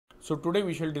So today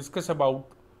we shall discuss about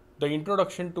the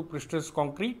introduction to prestressed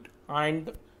concrete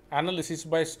and analysis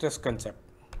by stress concept.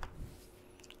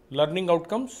 Learning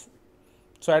outcomes.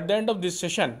 So at the end of this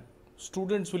session,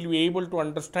 students will be able to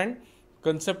understand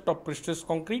concept of prestressed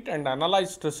concrete and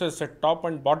analyze stresses at top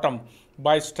and bottom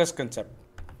by stress concept.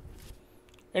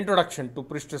 Introduction to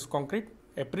prestressed concrete.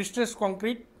 A prestressed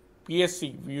concrete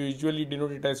PSC, we usually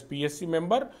denote it as PSC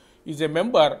member, is a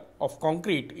member of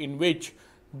concrete in which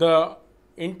the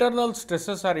internal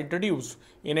stresses are introduced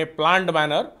in a planned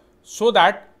manner so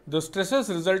that the stresses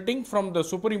resulting from the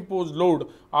superimposed load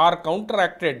are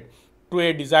counteracted to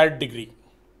a desired degree.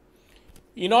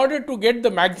 In order to get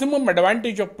the maximum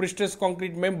advantage of prestressed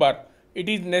concrete member, it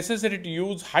is necessary to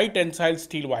use high tensile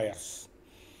steel wires.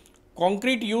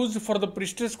 Concrete used for the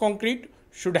prestressed concrete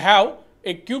should have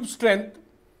a cube strength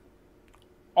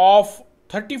of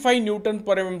 35 Newton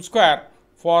per mm square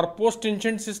for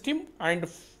post-tension system and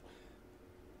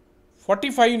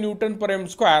 45 Newton per mm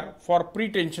square for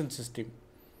pre-tension system.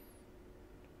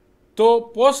 So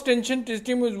post-tension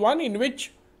system is one in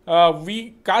which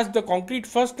we cast the concrete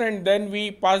first and then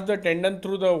we pass the tendon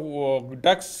through the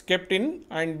ducts kept in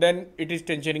and then it is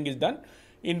tensioning is done.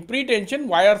 In pre-tension,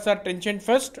 wires are tensioned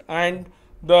first and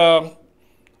the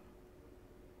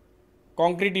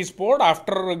concrete is poured.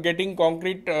 After getting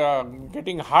concrete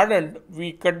getting hardened,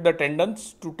 we cut the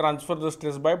tendons to transfer the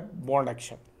stress by bond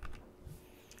action.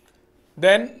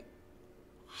 Then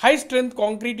high strength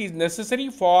concrete is necessary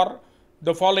for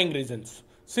the following reasons.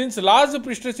 Since large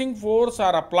prestressing force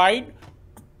are applied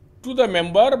to the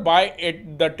member by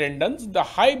the tendons, the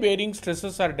high bearing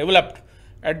stresses are developed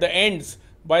at the ends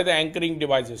by the anchoring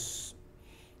devices.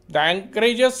 The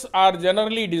anchorages are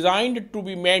generally designed to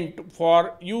be meant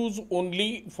for use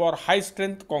only for high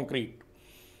strength concrete.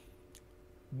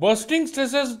 Bursting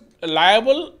stresses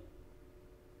liable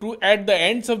to at the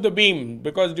ends of the beam,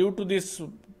 because due to this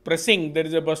pressing there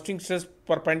is a bursting stress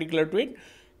perpendicular to it,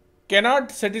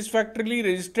 cannot satisfactorily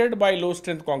resisted by low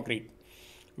strength concrete.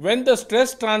 When the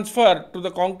stress transfer to the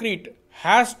concrete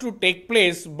has to take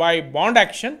place by bond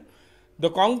action, the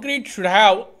concrete should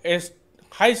have a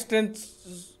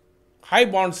high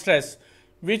bond stress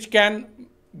which can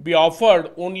be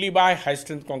offered only by high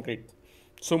strength concrete.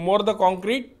 So more the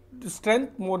concrete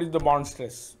strength, more is the bond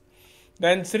stress.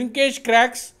 Then shrinkage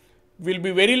cracks will be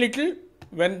very little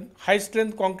when high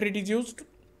strength concrete is used.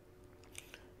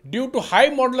 Due to high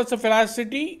modulus of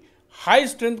elasticity, high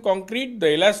strength concrete,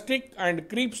 the elastic and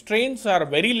creep strains are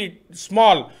very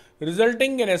small,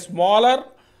 resulting in a smaller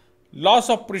loss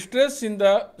of prestress in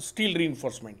the steel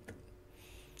reinforcement.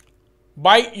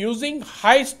 By using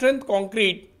high strength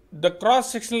concrete, the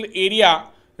cross sectional area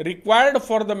required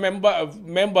for the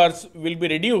members will be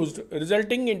reduced,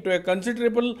 resulting into a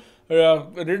considerable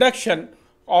reduction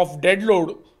of dead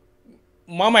load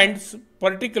moments,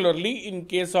 particularly in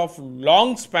case of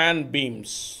long span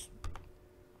beams.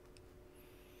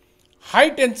 High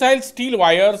tensile steel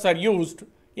wires are used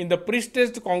in the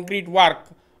prestressed concrete work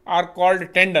are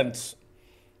called tendons.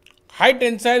 High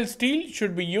tensile steel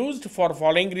should be used for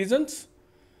following reasons.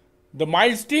 The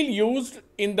mild steel used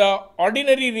in the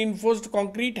ordinary reinforced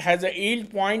concrete has a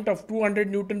yield point of 200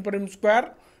 Newton per mm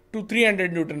square to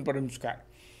 300 Newton per mm square.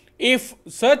 If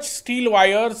such steel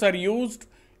wires are used,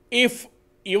 if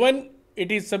even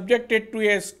it is subjected to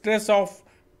a stress of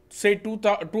say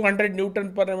 200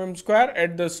 Newton per mm square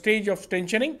at the stage of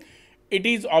tensioning, it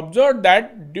is observed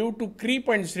that due to creep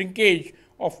and shrinkage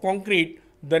of concrete,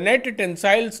 the net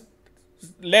tensile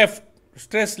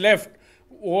stress left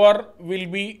over will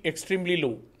be extremely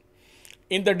low.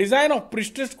 In the design of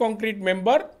prestressed concrete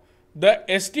member, the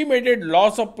estimated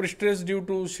loss of prestress due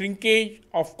to shrinkage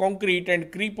of concrete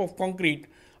and creep of concrete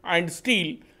and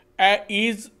steel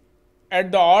is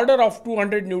at the order of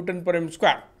 200 Newton per mm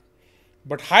square.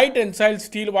 But high tensile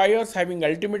steel wires having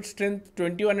ultimate strength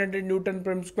 2100 Newton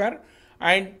per mm square,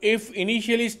 and if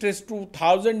initially stressed to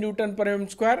 1000 Newton per mm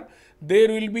square, there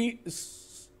will be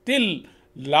still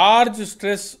large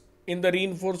stress in the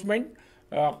reinforcement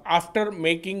after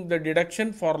making the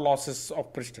deduction for losses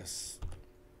of prestress.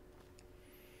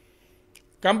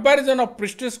 Comparison of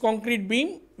prestressed concrete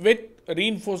beam with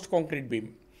reinforced concrete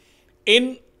beam.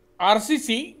 In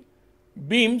RCC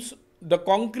beams, the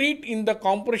concrete in the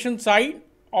compression side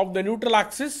of the neutral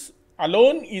axis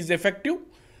alone is effective.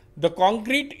 The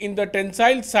concrete in the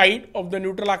tensile side of the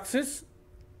neutral axis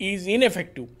is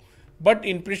ineffective. But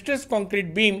in prestressed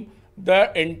concrete beam,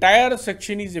 the entire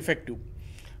section is effective.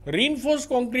 Reinforced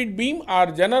concrete beam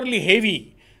are generally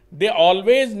heavy. They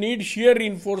always need shear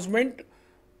reinforcement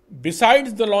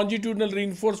besides the longitudinal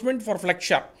reinforcement for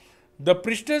flexure. The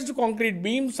prestressed concrete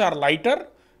beams are lighter.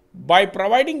 By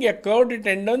providing a curved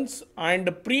tendons and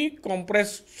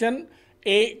pre-compression,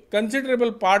 a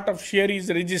considerable part of shear is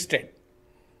resisted.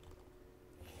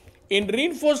 In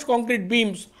reinforced concrete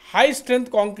beams, high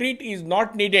strength concrete is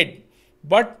not needed,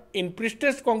 but in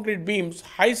prestressed concrete beams,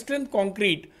 high strength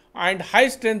concrete and high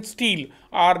strength steel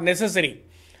are necessary.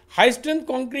 High strength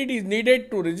concrete is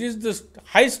needed to resist the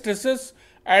high stresses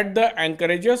at the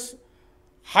anchorages.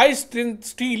 High strength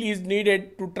steel is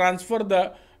needed to transfer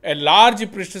a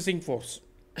large prestressing force.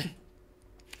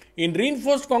 In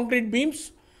reinforced concrete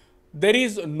beams, there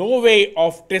is no way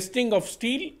of testing of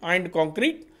steel and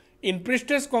concrete. In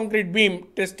prestressed concrete beam,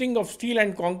 testing of steel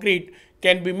and concrete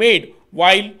can be made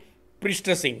while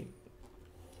prestressing.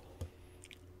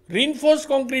 Reinforced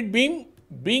concrete beam,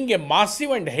 being a massive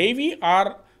and heavy,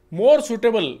 are more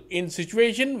suitable in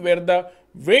situation where the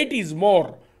weight is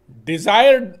more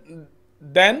desired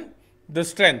than the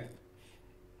strength.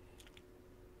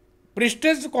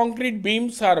 Prestressed concrete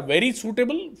beams are very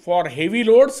suitable for heavy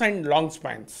loads and long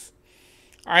spans,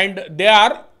 and they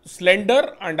are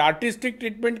slender, and artistic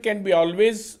treatment can be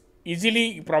always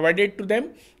easily provided to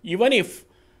them, even if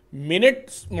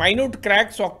minute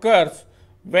cracks occurs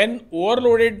when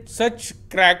overloaded. Such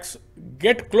cracks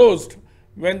get closed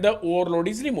when the overload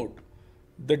is removed.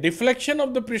 The deflection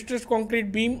of the prestressed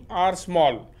concrete beam are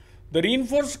small. The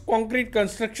reinforced concrete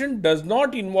construction does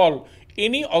not involve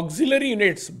any auxiliary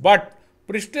units, but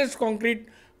prestressed concrete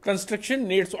construction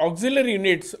needs auxiliary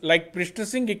units like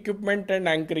prestressing equipment and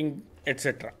anchoring,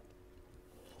 etc.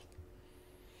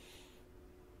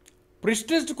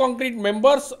 Prestressed concrete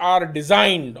members are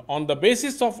designed on the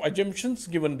basis of assumptions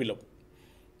given below.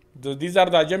 These are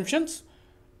the assumptions.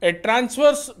 A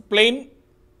transverse plane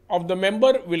of the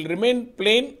member will remain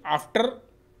plane after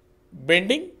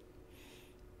bending.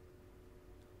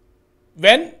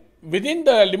 When within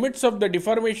the limits of the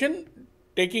deformation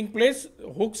taking place,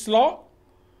 Hooke's law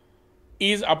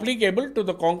is applicable to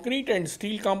the concrete and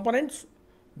steel components.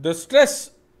 The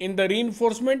stress in the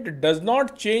reinforcement does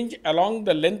not change along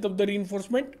the length of the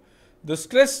reinforcement. The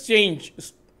stress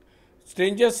changes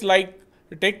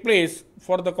take place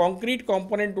for the concrete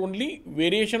component only.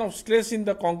 Variation of stress in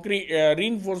the concrete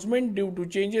reinforcement due to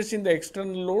changes in the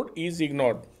external load is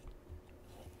ignored.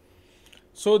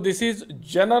 So this is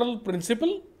general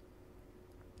principle.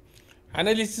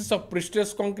 Analysis of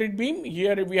prestressed concrete beam.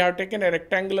 Here we have taken a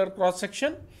rectangular cross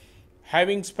section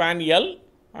having span L,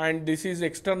 and this is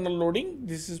external loading.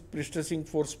 This is prestressing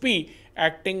force P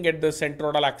acting at the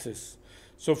centroidal axis.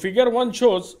 So figure 1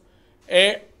 shows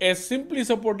a simply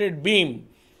supported beam,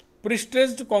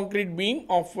 prestressed concrete beam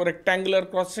of rectangular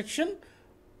cross section,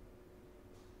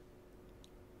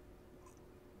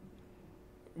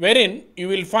 wherein you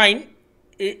will find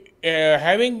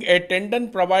having a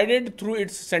tendon provided through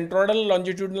its centroidal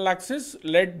longitudinal axis.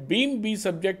 Let beam be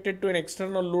subjected to an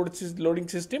external loading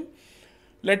system.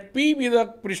 Let P be the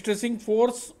prestressing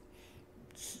force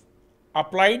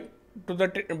applied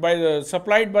to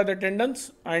supplied by the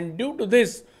tendons, and due to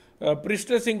this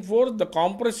prestressing force, the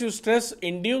compressive stress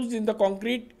induced in the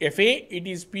concrete Fa, it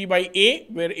is P by A,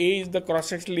 where A is the cross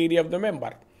sectional area of the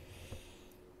member.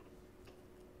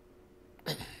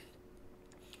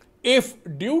 If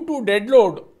due to dead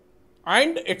load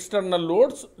and external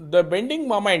loads, the bending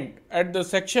moment at the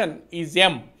section is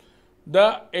M,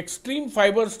 the extreme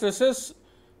fiber stresses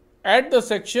at the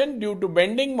section due to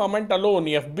bending moment alone,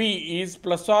 Fb, is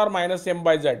plus or minus M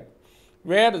by Z,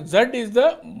 where Z is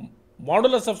the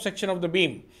modulus of section of the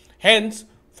beam. Hence,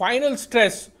 final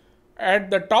stress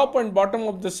at the top and bottom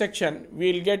of the section,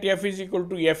 we will get F is equal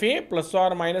to Fa plus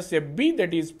or minus Fb,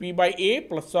 that is P by A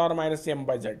plus or minus M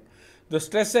by Z. The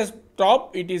stress at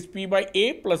top, it is P by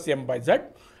A plus M by Z,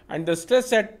 and the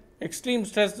stress at extreme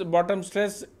stress, bottom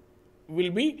stress,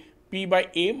 will be P by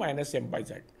A minus M by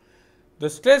Z. The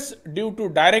stress due to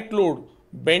direct load,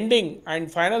 bending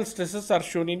and final stresses are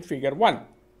shown in figure 1.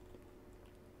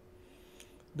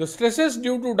 The stresses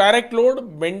due to direct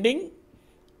load, bending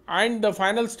and the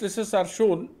final stresses are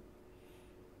shown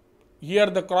here,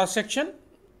 the cross section,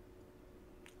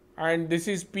 and this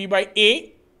is P by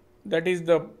A, that is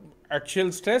the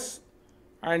axial stress,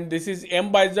 and this is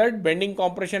M by Z, bending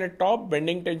compression at top,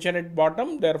 bending tension at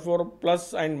bottom, therefore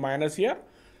plus and minus here.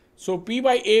 So P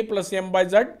by A plus M by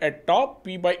Z at top,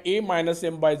 P by A minus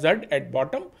M by Z at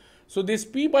bottom. So this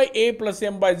P by A plus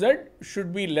M by Z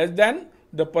should be less than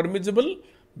the permissible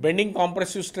bending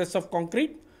compressive stress of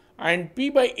concrete, and P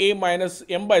by A minus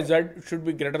M by Z should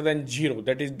be greater than 0,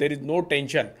 that is there is no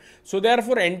tension. So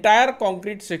therefore entire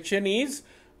concrete section is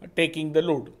taking the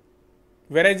load,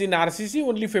 whereas in RCC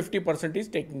only 50% is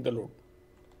taking the load.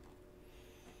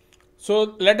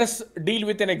 So let us deal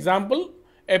with an example.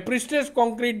 A prestressed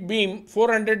concrete beam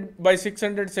 400 by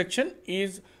 600 section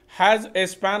has a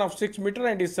span of 6 meter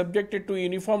and is subjected to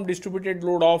uniform distributed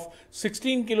load of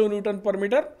 16 kilonewton per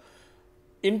meter,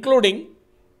 including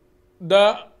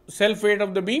the self weight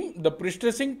of the beam. The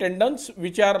prestressing tendons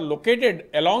which are located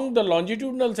along the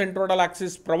longitudinal centroidal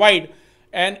axis provide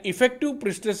an effective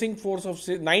prestressing force of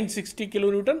 960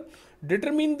 kilonewton.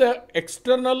 Determine the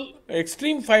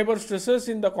extreme fiber stresses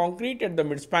in the concrete at the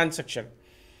midspan section.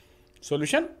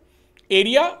 Solution: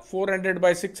 area 400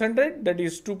 by 600, that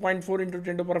is 2.4 into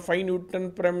 10 to the power 5 Newton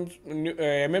per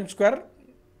mm square,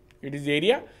 it is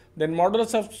area. Then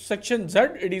modulus of section Z,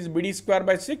 it is BD square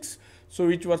by 6, so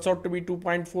which works out to be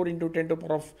 2.4 into 10 to the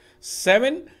power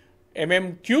 7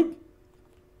 mm cube.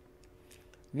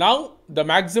 Now the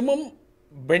maximum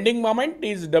bending moment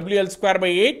is WL square by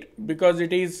 8 because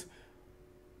it is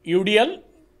UDL,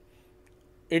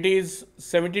 it is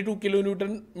 72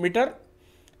 kilonewton meter.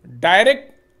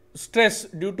 Direct stress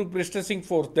due to prestressing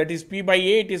force, that is P by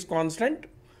A, it is constant,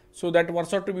 so that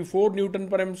works out to be 4 Newton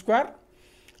per m square.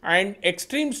 And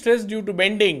extreme stress due to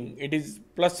bending, it is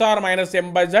plus or minus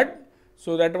m by z,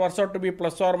 so that works out to be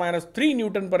plus or minus 3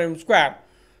 Newton per m square.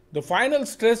 The final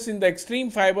stress in the extreme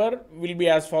fiber will be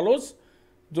as follows,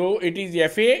 though it is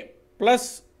Fa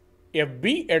plus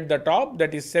Fb at the top,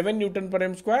 that is 7 Newton per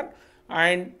m square,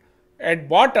 and at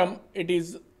bottom it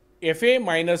is Fa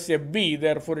minus Fb,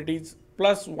 therefore it is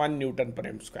plus 1 Newton per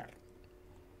m square.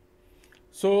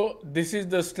 So this is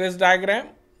the stress diagram.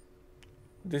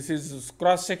 This is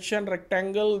cross section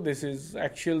rectangle, this is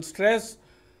axial stress,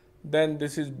 then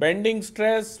this is bending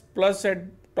stress plus at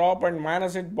top and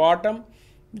minus at bottom,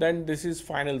 then this is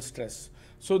final stress.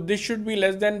 So this should be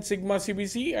less than sigma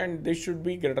CBC and this should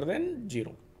be greater than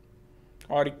 0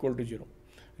 or equal to 0.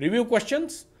 Review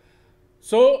questions.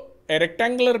 So a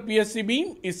rectangular PSC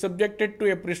beam is subjected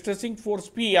to a prestressing force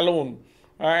P alone,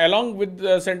 along with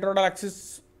the centroidal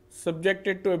axis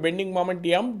subjected to a bending moment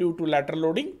M due to lateral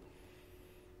loading.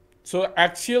 So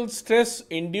axial stress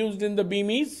induced in the beam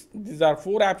is, these are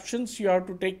 4 options, you have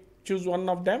to choose one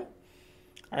of them.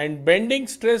 And bending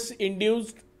stress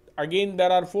induced, again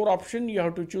there are 4 options, you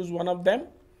have to choose one of them.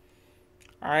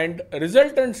 And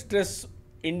resultant stress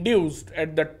induced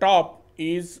at the top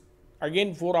is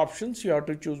again 4 options, you have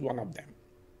to choose one of them.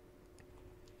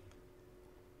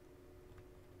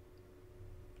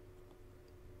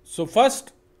 So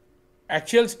first,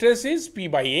 axial stress is P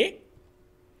by A,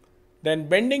 then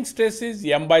bending stress is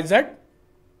M by Z,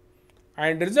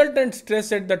 and resultant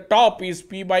stress at the top is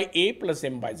P by A plus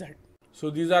M by Z. So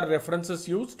these are references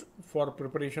used for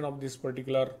preparation of this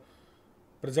particular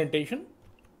presentation.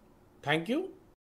 Thank you.